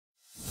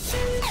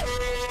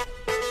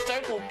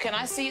Can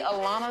I see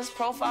Alana's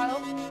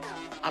profile?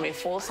 I'm a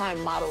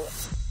full-time model.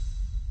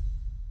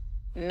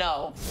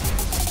 No.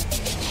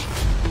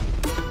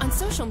 On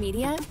social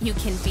media, you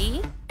can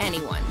be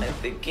anyone. Let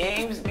the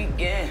games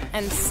begin.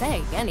 And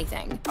say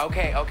anything.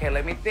 Okay,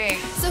 let me think.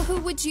 So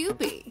who would you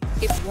be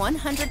if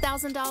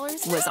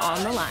 $100,000 was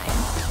on the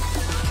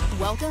line?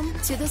 Welcome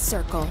to The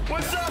Circle.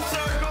 What's up,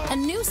 Circle? A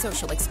new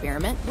social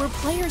experiment where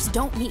players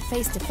don't meet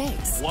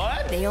face-to-face.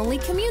 What? They only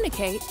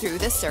communicate through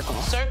the circle.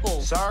 Circle.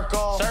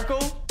 Circle.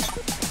 Circle?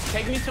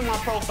 Take me to my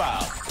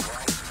profile.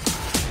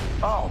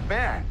 Oh,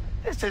 man.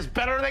 This is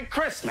better than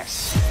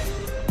Christmas.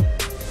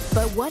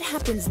 But what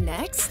happens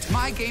next?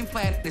 My game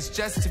plan is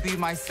just to be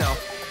myself.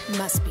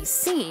 Must be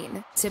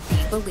seen to be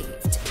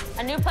believed.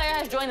 A new player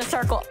has joined the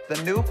circle. The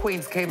new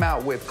queens came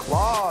out with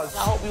claws.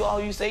 I hope you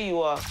all you say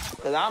you are,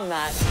 because I'm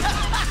not.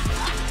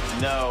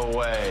 No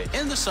way.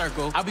 In the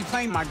circle, I'll be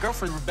playing my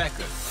girlfriend,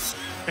 Rebecca.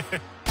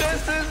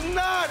 This is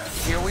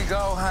nuts! Here we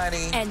go,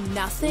 honey. And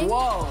nothing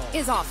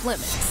is off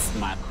limits.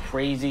 My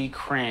crazy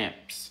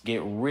cramps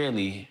get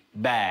really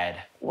bad.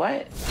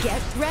 What?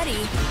 Get ready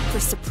for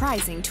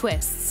surprising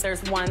twists.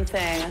 There's one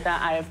thing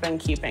that I have been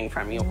keeping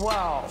from you.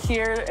 Wow.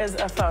 Here is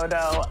a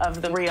photo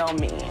of the real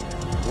me.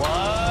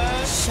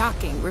 What?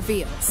 Shocking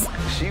reveals.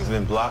 She's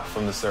been blocked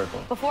from the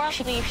circle. Before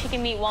she leaves, she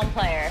can meet one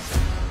player.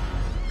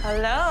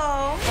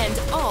 Hello?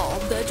 And all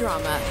the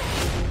drama.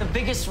 The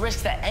biggest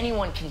risk that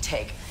anyone can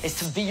take is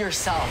to be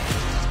yourself.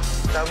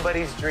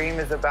 Somebody's dream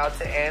is about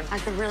to end. I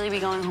could really be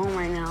going home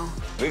right now.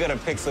 We're gonna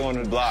pick someone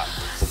to block.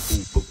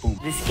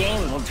 This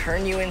game will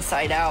turn you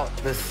inside out.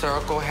 The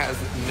circle has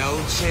no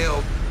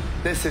chill.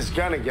 This is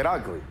gonna get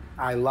ugly.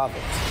 I love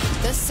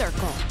it. The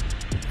Circle.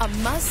 A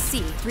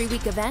must-see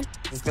 3-week event.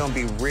 It's gonna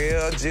be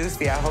real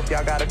juicy. I hope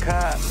y'all got a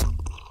cup.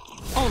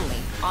 Only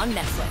on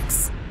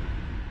Netflix.